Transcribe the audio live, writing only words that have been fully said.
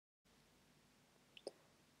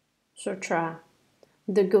Sutra.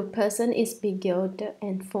 The good person is beguiled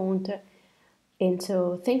and fooled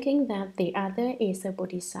into thinking that the other is a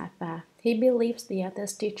bodhisattva. He believes the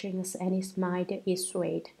other's teachings and his mind is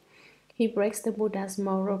swayed. He breaks the Buddha's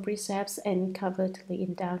moral precepts and covertly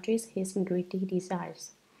indulges his greedy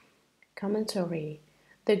desires. Commentary.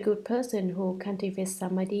 The good person who cultivates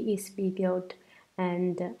samadhi is beguiled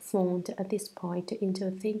and fooled at this point into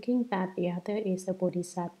thinking that the other is a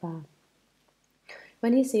bodhisattva.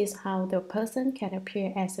 When he sees how the person can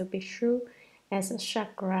appear as a bhikshu, as a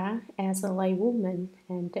chakra, as a laywoman,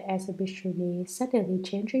 and as a bhikshuni, suddenly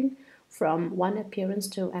changing from one appearance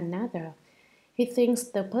to another, he thinks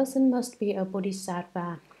the person must be a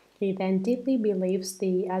bodhisattva. He then deeply believes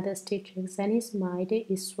the other's teachings and his mind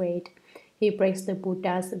is swayed. He breaks the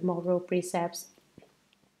Buddha's moral precepts.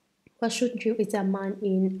 What should you examine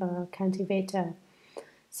in a cultivator?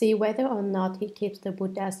 See whether or not he keeps the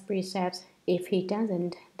Buddha's precepts. If he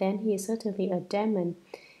doesn't, then he is certainly a demon.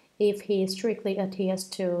 If he strictly adheres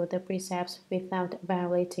to the precepts without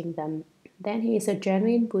violating them, then he is a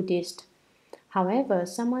genuine Buddhist. However,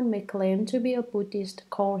 someone may claim to be a Buddhist,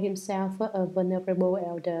 call himself a venerable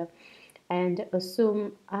elder, and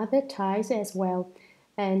assume other ties as well,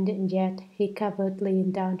 and yet he covertly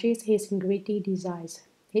indulges his greedy desires.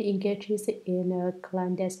 He engages in a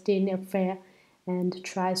clandestine affair and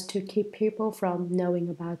tries to keep people from knowing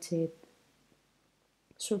about it.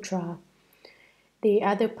 Sutra. The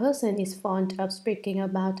other person is fond of speaking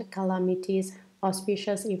about calamities,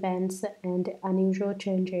 auspicious events, and unusual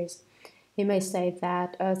changes. He may say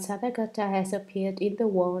that a Tathagata has appeared in the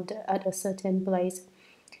world at a certain place.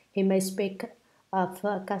 He may speak of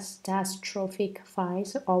catastrophic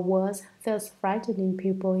fires or wars, thus frightening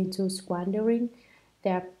people into squandering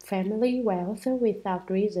their family wealth without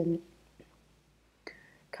reason.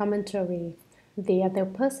 Commentary. The other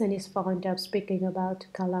person is fond of speaking about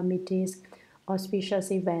calamities, auspicious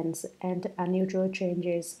events, and unusual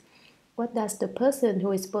changes. What does the person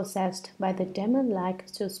who is possessed by the demon like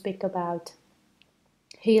to speak about?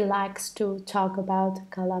 He likes to talk about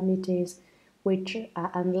calamities, which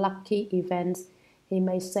are unlucky events. He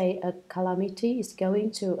may say a calamity is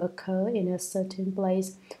going to occur in a certain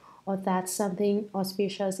place, or that something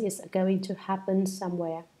auspicious is going to happen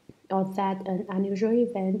somewhere, or that an unusual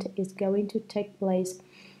event is going to take place.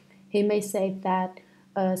 He may say that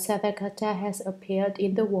a Tathagata has appeared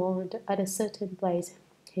in the world at a certain place.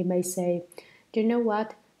 He may say, "Do you know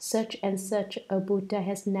what? Such and such a Buddha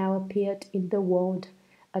has now appeared in the world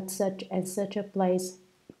at such and such a place."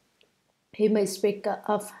 He may speak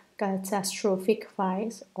of catastrophic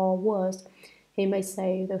fires or worse. He may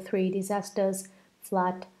say the three disasters,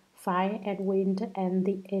 flood, fire, and wind, and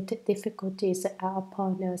the 8 difficulties are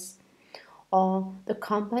upon us. Or the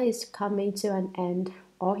combat is coming to an end.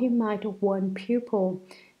 Or he might warn people,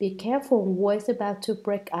 "Be careful, war is about to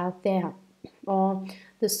break out there." Or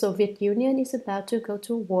the Soviet Union is about to go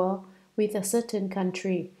to war with a certain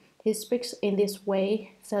country. He speaks in this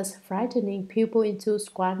way, thus frightening people into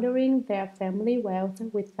squandering their family wealth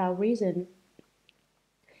without reason.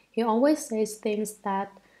 He always says things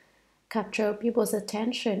that capture people's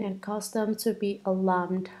attention and cause them to be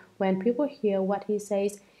alarmed. When people hear what he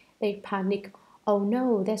says, they panic. "Oh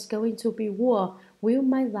no, there's going to be war. Will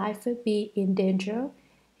my life be in danger?"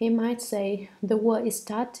 He might say, "The war is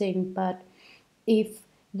starting, but if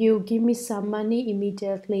you give me some money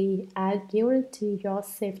immediately, I guarantee your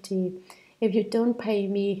safety. If you don't pay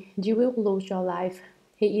me, you will lose your life."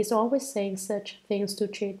 He is always saying such things to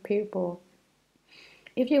cheat people.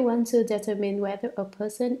 If you want to determine whether a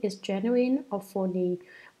person is genuine or phony,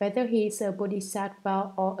 whether he is a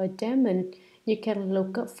bodhisattva or a demon, you can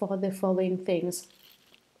look for the following things.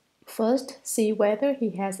 First, see whether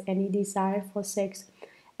he has any desire for sex,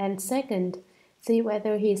 and second, see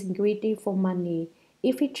whether he is greedy for money.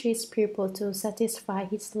 If he cheats people to satisfy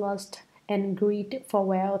his lust and greed for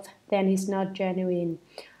wealth, then he is not genuine.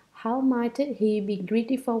 How might he be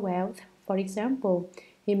greedy for wealth? For example,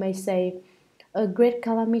 he may say, "A great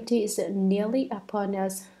calamity is nearly upon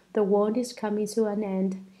us. The world is coming to an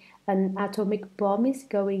end. An atomic bomb is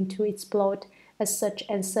going to explode at such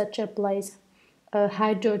and such a place. A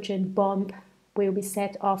hydrogen bomb will be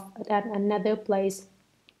set off at another place."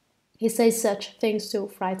 He says such things to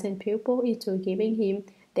frighten people into giving him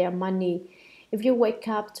their money. If you wake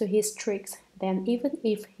up to his tricks, then even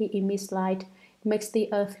if he emits light, makes the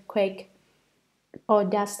earth quake, or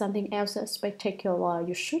does something else spectacular,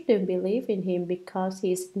 you shouldn't believe in him because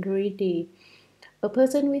he is greedy. A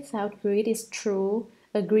person without greed is true.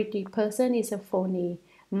 A greedy person is a phony.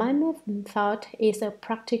 My method is a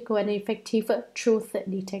practical and effective truth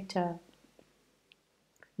detector.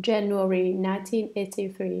 January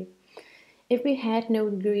 1983. If we had no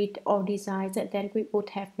greed or desire, then we would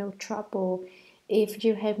have no trouble. If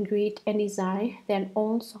you have greed and desire, then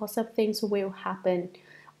all sorts of things will happen.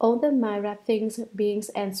 All the myriad things, beings,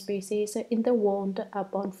 and species in the world are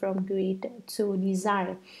born from greed to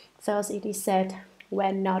desire. Thus it is said,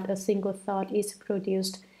 when not a single thought is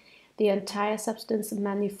produced, the entire substance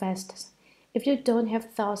manifests. If you don't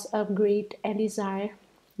have thoughts of greed and desire,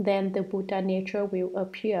 then the Buddha nature will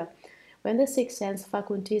appear. When the six sense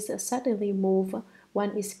faculties suddenly move,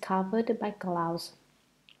 one is covered by clouds.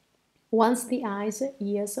 Once the eyes,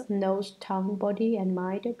 ears, nose, tongue, body, and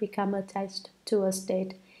mind become attached to a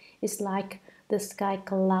state, it's like the sky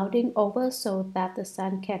clouding over so that the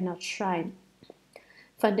sun cannot shine.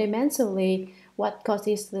 Fundamentally, what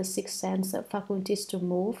causes the six sense faculties to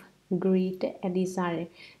move? Greed and desire.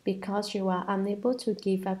 Because you are unable to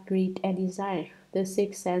give up greed and desire, the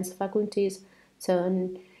six sense faculties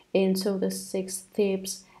turn into the six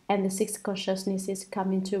thieves and the six consciousnesses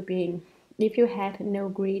come into being. If you had no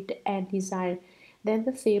greed and desire, then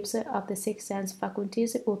the thieves of the six sense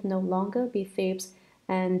faculties would no longer be thieves,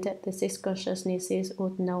 and the six consciousnesses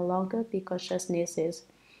would no longer be consciousnesses.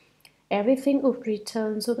 Everything would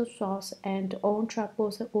return to the source and all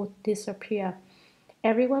troubles would disappear.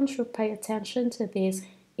 Everyone should pay attention to this.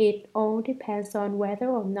 It all depends on whether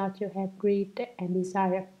or not you have greed and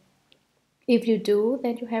desire. If you do,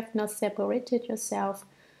 then you have not separated yourself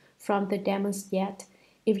from the demons yet.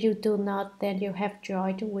 If you do not, then you have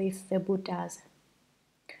joined with the Buddhas.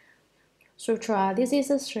 Sutra. This is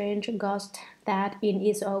a strange ghost that in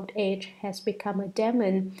its old age has become a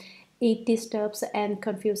demon. It disturbs and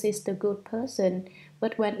confuses the good person,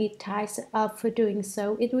 but when it tires of doing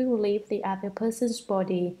so, it will leave the other person's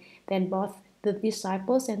body. Then both the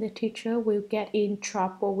disciples and the teacher will get in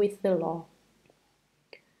trouble with the law.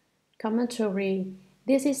 Commentary.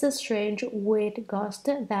 This is a strange, weird ghost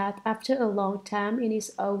that, after a long time in its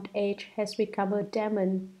old age, has become a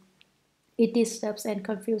demon. It disturbs and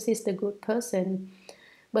confuses the good person,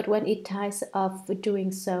 but when it tires of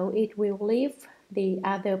doing so, it will leave the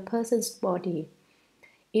other person's body.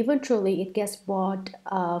 Eventually, it gets bored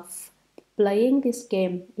of playing this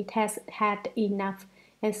game. It has had enough,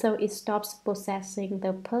 and so it stops possessing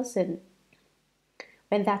the person.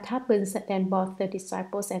 When that happens, then both the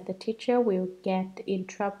disciples and the teacher will get in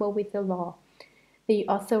trouble with the law. The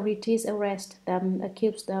authorities arrest them,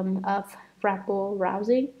 accuse them of rabble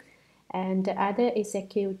rousing, and either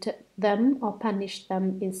execute them or punish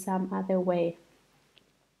them in some other way.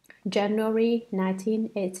 January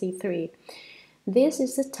 1983. This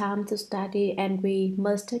is the time to study, and we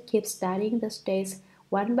must keep studying the states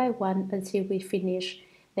one by one until we finish.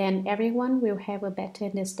 Then everyone will have a better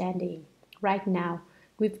understanding. Right now,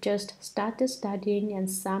 we've just started studying, and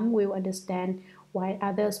some will understand why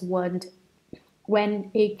others won't.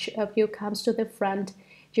 When each of you comes to the front,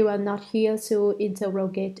 you are not here to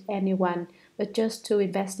interrogate anyone, but just to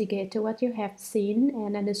investigate what you have seen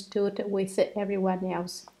and understood with everyone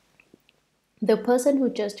else. The person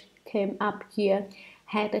who just came up here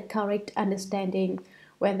had a correct understanding.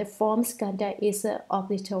 When the form skandha is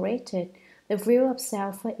obliterated, the view of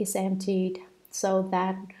self is emptied, so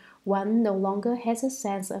that one no longer has a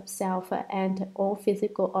sense of self and all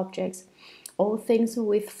physical objects. All things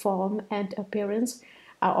with form and appearance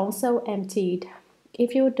are also emptied.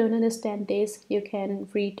 If you don't understand this, you can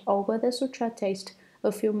read over the sutra text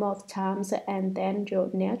a few more times and then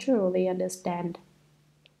you'll naturally understand.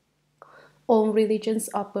 All religions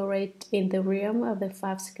operate in the realm of the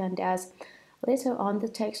five skandhas. Later on, the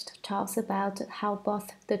text talks about how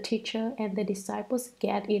both the teacher and the disciples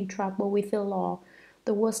get in trouble with the law.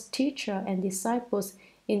 The words teacher and disciples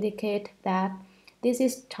indicate that this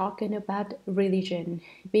is talking about religion.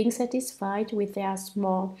 Being satisfied with their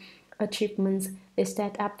small achievements, they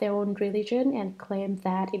set up their own religion and claim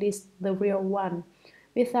that it is the real one.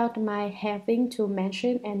 Without my having to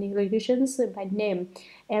mention any religions by name,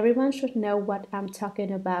 everyone should know what I'm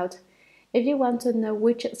talking about. If you want to know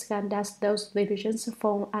which skandhas those religions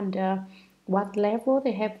fall under, what level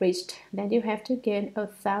they have reached, then you have to gain a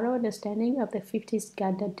thorough understanding of the 50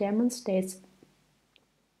 skandha demon states.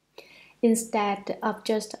 Instead of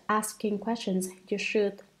just asking questions, you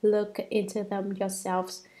should look into them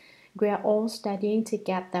yourselves. We are all studying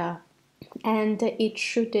together, and it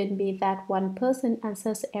shouldn't be that one person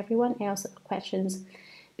answers everyone else's questions,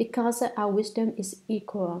 because our wisdom is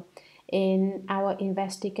equal. In our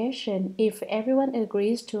investigation, if everyone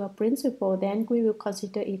agrees to a principle, then we will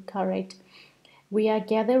consider it correct. We are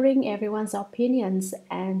gathering everyone's opinions,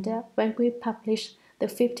 and when we publish the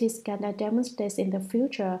 50 skandha demonstrates in the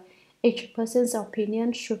future, each person's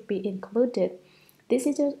opinion should be included. This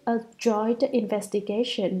is a joint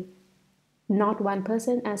investigation. not one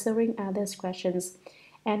person answering others' questions.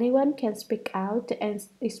 Anyone can speak out and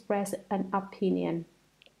express an opinion.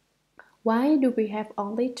 Why do we have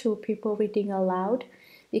only two people reading aloud?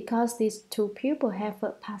 Because these two people have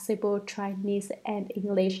a possible Chinese and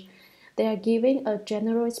English. They are giving a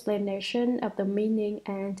general explanation of the meaning,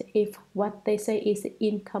 and if what they say is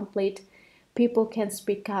incomplete, people can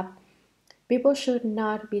speak up. People should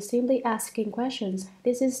not be simply asking questions.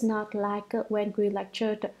 This is not like when we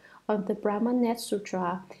lectured on the Brahmanet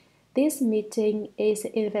Sutra. This meeting is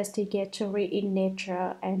investigatory in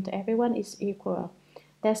nature and everyone is equal.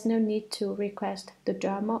 There's no need to request the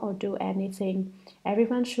Dharma or do anything.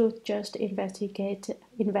 Everyone should just investigate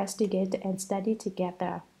and study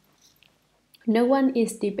together. No one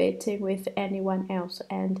is debating with anyone else,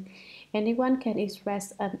 and anyone can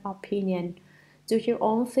express an opinion. Do you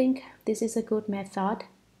all think this is a good method?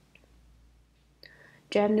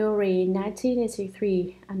 January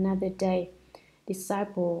 1983, another day.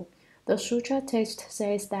 Disciple. The sutra text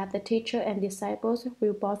says that the teacher and disciples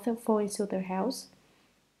will both fall into the house.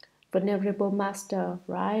 Venerable Master,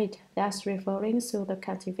 right, that's referring to the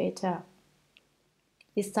cultivator.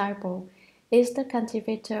 Disciple. Is the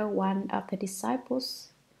cultivator one of the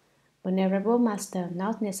disciples? Venerable Master,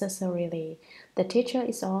 not necessarily. The teacher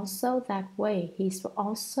is also that way. He is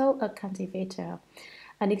also a cultivator.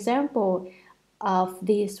 An example of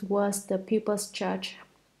this was the People's Church.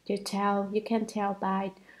 You can tell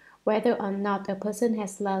by whether or not a person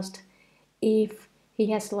has lust. If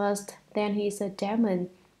he has lust, then he is a demon.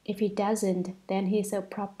 If he doesn't, then he is a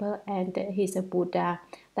proper and he is a Buddha.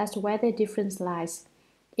 That's where the difference lies.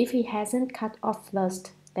 If he hasn't cut off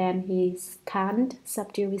lust, then he can't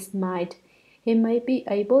subdue his mind. He may be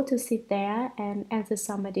able to sit there and answer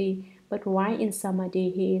samadhi, but while in samadhi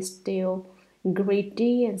he is still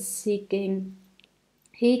greedy and seeking.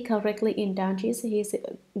 He correctly indulges his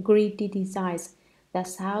greedy desires.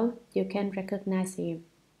 That's how you can recognize him.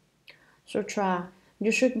 Sutra.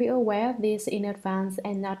 You should be aware of this in advance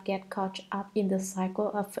and not get caught up in the cycle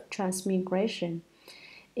of transmigration.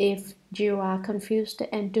 If you are confused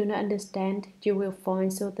and do not understand, you will fall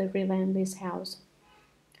into the relentless house.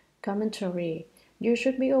 Commentary. You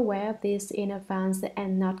should be aware of this in advance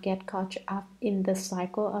and not get caught up in the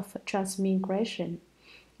cycle of transmigration.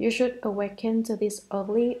 You should awaken to this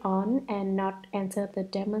early on and not enter the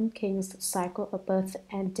Demon King's cycle of birth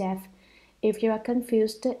and death. If you are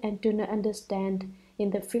confused and do not understand, in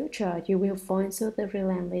the future you will fall into the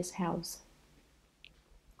relentless house.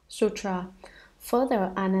 Sutra.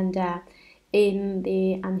 Further, Ananda, in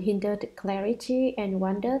the unhindered clarity and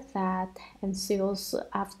wonder that ensues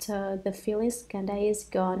after the feeling skandha is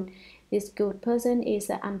gone, this good person is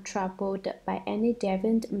untroubled by any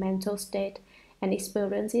deviant mental state and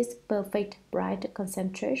experiences perfect bright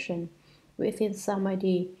concentration. Within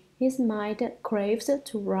samadhi, his mind craves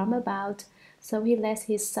to roam about, so he lets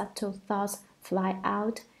his subtle thoughts fly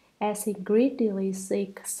out as he greedily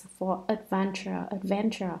seeks for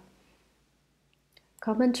adventure.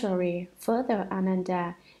 Commentary. Further,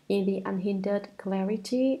 Ananda, in the unhindered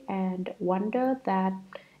clarity and wonder that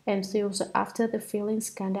ensues after the feeling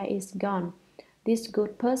skandha is gone, this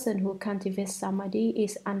good person who cultivates samadhi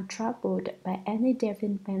is untroubled by any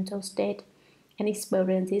deviant mental state and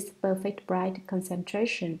experiences perfect bright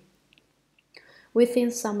concentration. Within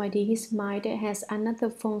samadhi, his mind has another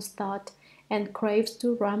false thought and craves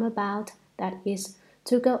to roam about, that is,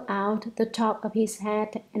 to go out the top of his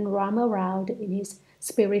head and roam around in his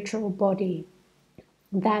spiritual body.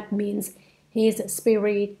 That means his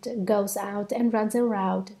spirit goes out and runs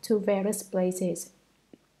around to various places.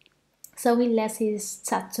 So he lets his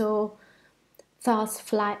subtle thoughts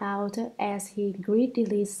fly out as he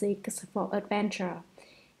greedily seeks for adventure.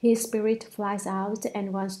 His spirit flies out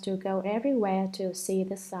and wants to go everywhere to see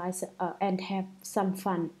the sights and have some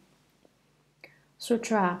fun.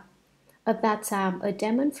 Sutra. At that time, a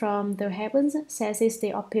demon from the heavens seizes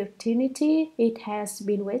the opportunity it has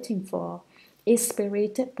been waiting for. Its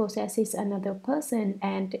spirit possesses another person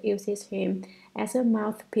and uses him as a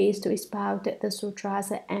mouthpiece to expound the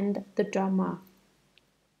sutras and the Dharma.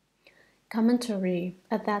 Commentary.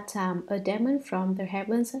 At that time, a demon from the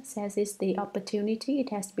heavens seizes the opportunity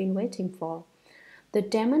it has been waiting for. The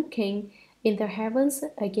demon king in the heavens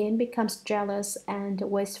again becomes jealous and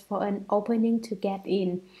waits for an opening to get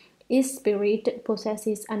in. Its spirit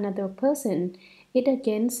possesses another person. It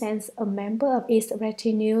again sends a member of its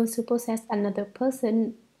retinue to possess another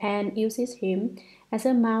person and uses him as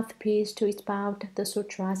a mouthpiece to expound the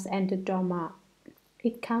sutras and the Dharma.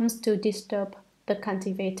 It comes to disturb the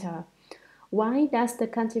cultivator. Why does the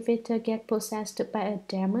cultivator get possessed by a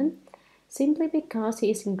demon? Simply because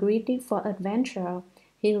he is greedy for adventure.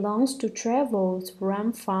 He longs to travel, to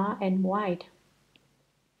roam far and wide.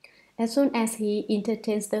 As soon as he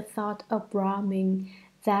entertains the thought of roaming,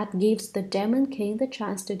 that gives the demon king the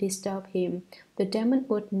chance to disturb him. The demon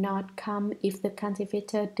would not come if the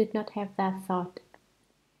cultivator did not have that thought.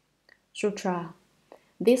 Sutra.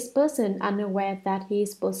 This person, unaware that he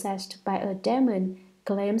is possessed by a demon,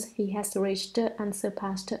 claims he has reached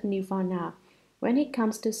unsurpassed nirvana. When he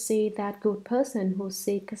comes to see that good person who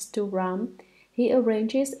seeks to roam, he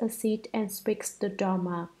arranges a seat and speaks the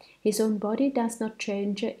Dharma. His own body does not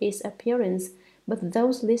change its appearance, but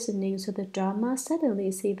those listening to the Dharma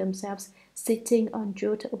suddenly see themselves sitting on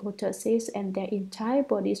jeweled lotuses and their entire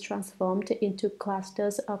body is transformed into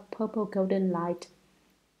clusters of purple golden light.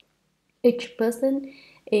 Each person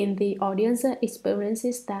in the audience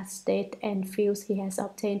experiences that state and feels he has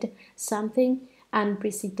obtained something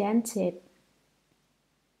unprecedented.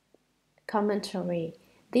 Commentary.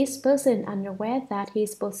 This person, unaware that he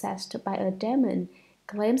is possessed by a demon,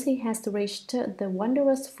 claims he has reached the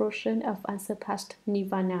wondrous fruition of unsurpassed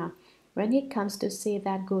nirvana. When he comes to see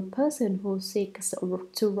that good person who seeks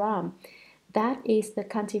to roam, that is the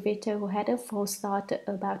cultivator who had a false thought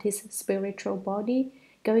about his spiritual body,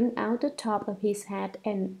 going out the top of his head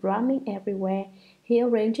and roaming everywhere, he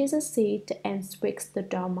arranges a seat and speaks the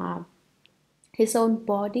Dharma. His own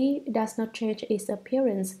body does not change its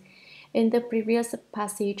appearance. In the previous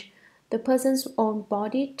passage, the person's own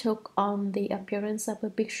body took on the appearance of a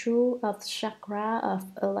bhikshu, of chakra, of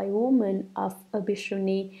a laywoman, of a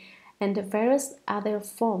bhikshuni, and various other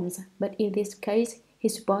forms, but in this case,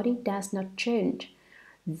 his body does not change.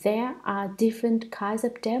 There are different kinds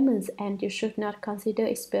of demons, and you should not consider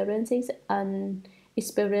experiencing an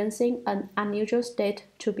unusual state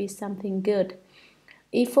to be something good.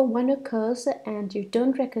 If one occurs and you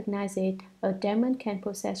don't recognize it, a demon can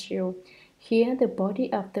possess you. Here, the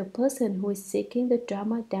body of the person who is seeking the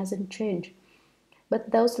Dharma doesn't change.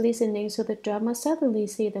 But those listening to the Dharma suddenly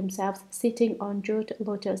see themselves sitting on jeweled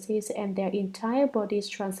lotuses and their entire body is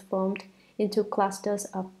transformed into clusters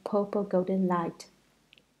of purple golden light.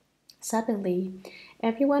 Suddenly,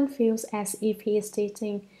 everyone feels as if he is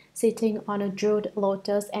sitting on a jeweled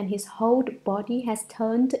lotus and his whole body has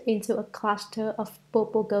turned into a cluster of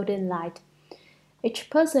purple golden light. Each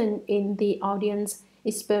person in the audience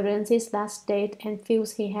experiences that state and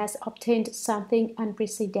feels he has obtained something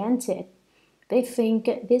unprecedented. They think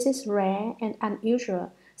this is rare and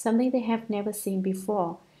unusual, something they have never seen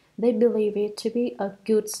before. They believe it to be a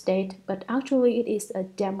good state, but actually it is a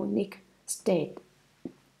demonic state.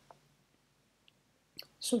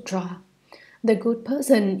 Sutra. The good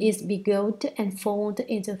person is beguiled and fooled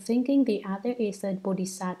into thinking the other is a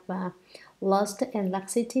bodhisattva. Lust and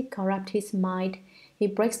laxity corrupt his mind. He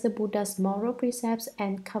breaks the Buddha's moral precepts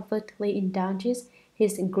and covertly indulges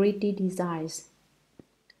his greedy desires.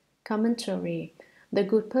 Commentary. The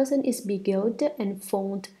good person is beguiled and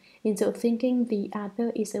fooled into thinking the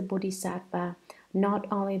other is a bodhisattva. Not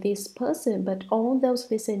only this person, but all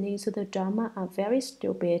those listening to the Dharma are very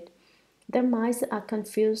stupid. Their minds are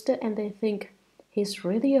confused and they think, he's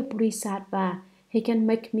really a bodhisattva. He can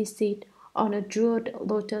make me sit on a jeweled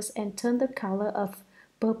lotus and turn the color of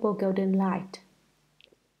purple golden light.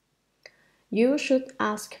 You should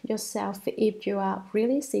ask yourself if you are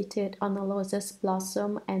really seated on a lotus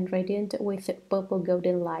blossom and radiant with purple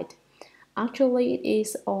golden light. Actually, it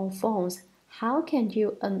is all false. How can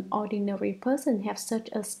you, an ordinary person, have such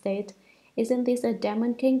a state? Isn't this a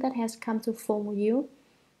demon king that has come to fool you?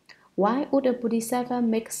 Why would a bodhisattva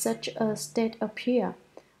make such a state appear?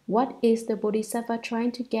 What is the bodhisattva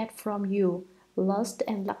trying to get from you? Lust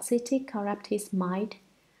and laxity corrupt his mind.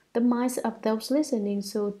 The minds of those listening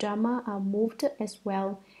to Dharma are moved as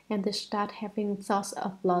well, and they start having thoughts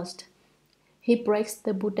of lust. He breaks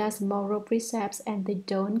the Buddha's moral precepts, and they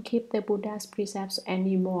don't keep the Buddha's precepts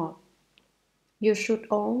anymore. You should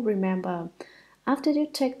all remember, after you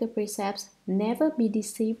take the precepts, never be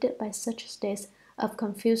deceived by such states of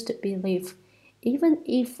confused belief. Even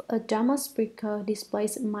if a Dharma speaker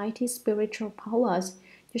displays mighty spiritual powers,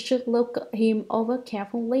 you should look him over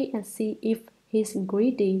carefully and see if he is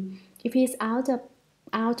greedy. If he is out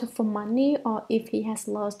for money or if he has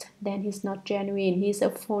lost, then he's not genuine, he's a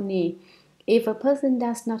phony. If a person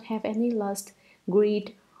does not have any lust,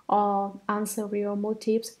 greed, or ulterior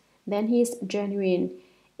motives, then he is genuine.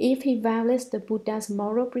 If he violates the Buddha's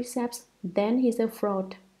moral precepts, then he is a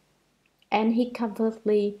fraud. And he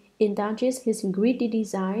covertly indulges his greedy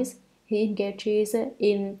desires. He engages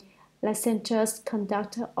in licentious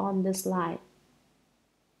conduct on the sly.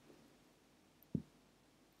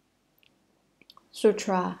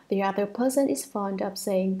 Sutra. The other person is fond of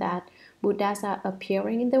saying that Buddhas are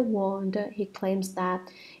appearing in the world, he claims that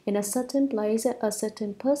in a certain place, a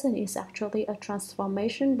certain person is actually a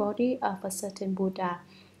transformation body of a certain Buddha.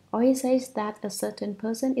 Or he says that a certain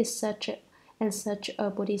person is such and such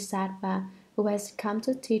a Bodhisattva who has come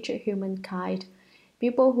to teach humankind.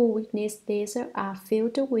 People who witness this are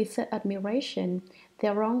filled with admiration.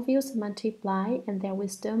 Their wrong views multiply and their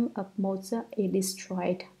wisdom of most is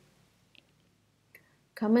destroyed.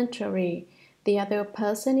 Commentary. The other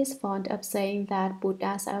person is fond of saying that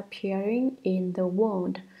Buddhas are appearing in the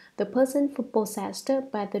world. The person possessed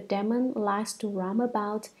by the demon likes to roam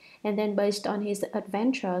about, and then based on his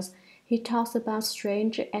adventures, he talks about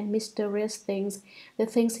strange and mysterious things. The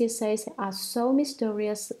things he says are so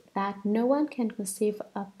mysterious that no one can conceive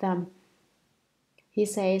of them. He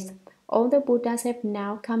says, all the Buddhas have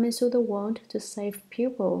now come into the world to save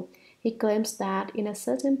people. He claims that in a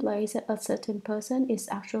certain place, a certain person is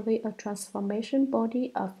actually a transformation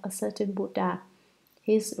body of a certain Buddha.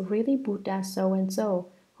 He is really Buddha so-and-so,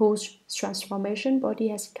 whose transformation body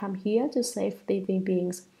has come here to save living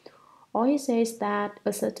beings. Or he says that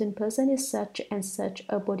a certain person is such and such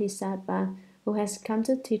a Bodhisattva who has come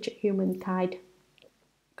to teach humankind.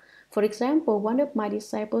 For example, one of my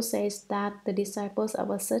disciples says that the disciples of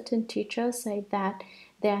a certain teacher say that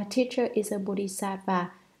their teacher is a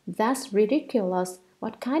Bodhisattva. That's ridiculous.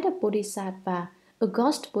 What kind of Bodhisattva? A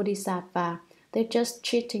ghost Bodhisattva. They're just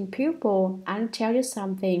cheating people. I'll tell you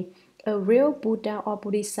something. A real Buddha or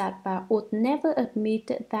Bodhisattva would never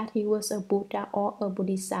admit that he was a Buddha or a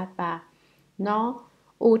Bodhisattva. Nor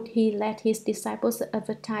would he let his disciples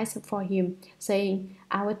advertise for him, saying,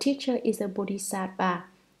 our teacher is a Bodhisattva.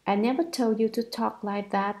 I never told you to talk like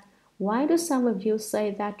that. Why do some of you say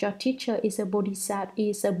that your teacher is a Bodhisattva,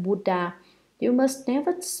 is a Buddha? You must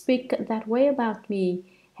never speak that way about me.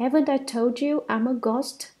 Haven't I told you I'm a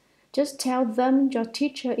ghost? Just tell them your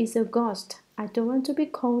teacher is a ghost. I don't want to be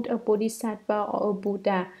called a Bodhisattva or a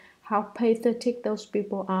Buddha. How pathetic those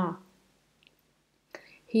people are.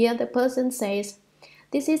 Here the person says,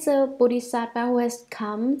 this is a Bodhisattva who has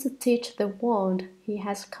come to teach the world. He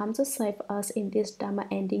has come to save us in this Dharma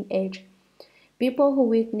ending age. People who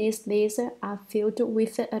witness this are filled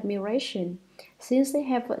with admiration. Since they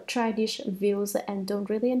have childish views and don't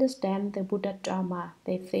really understand the Buddha Dharma,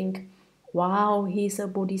 they think, wow, he's a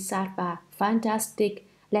Bodhisattva, fantastic.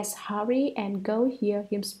 Let's hurry and go hear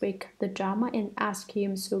him speak the Dharma and ask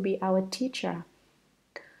him to be our teacher.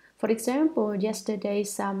 For example, yesterday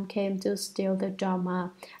some came to steal the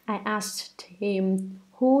Dharma. I asked him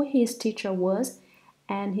who his teacher was,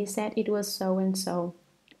 and he said it was so-and-so.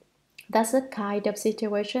 That's the kind of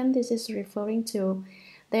situation this is referring to.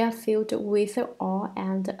 They are filled with awe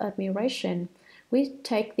and admiration. We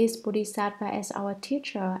take this Bodhisattva as our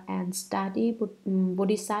teacher and study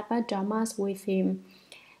Bodhisattva Dharmas with him.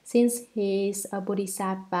 Since he is a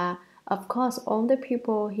Bodhisattva, of course, all the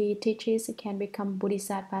people he teaches can become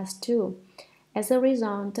Bodhisattvas too. As a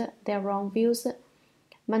result, their wrong views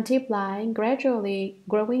multiply, gradually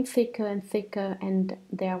growing thicker and thicker, and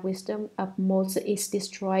their wisdom of most is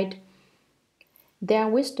destroyed. Their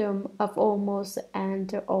wisdom of almost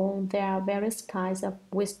and all their various kinds of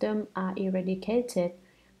wisdom are eradicated.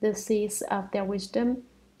 The seeds of their wisdom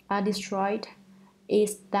are destroyed.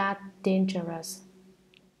 Is that dangerous?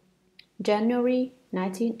 January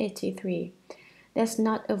 1983. There's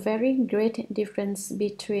not a very great difference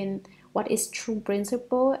between what is true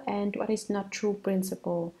principle and what is not true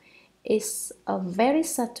principle. It's a very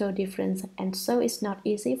subtle difference, and so it's not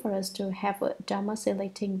easy for us to have a Dharma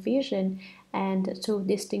selecting vision and to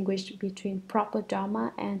distinguish between proper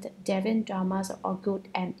Dharma and deviant Dharmas or good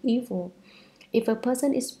and evil. If a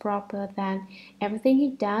person is proper, then everything he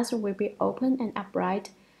does will be open and upright.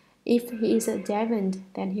 If he is a deviant,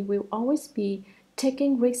 then he will always be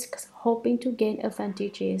taking risks, hoping to gain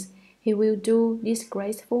advantages. He will do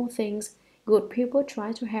disgraceful things. Good people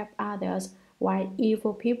try to help others, while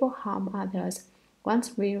evil people harm others.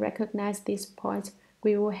 Once we recognize these points,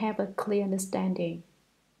 we will have a clear understanding.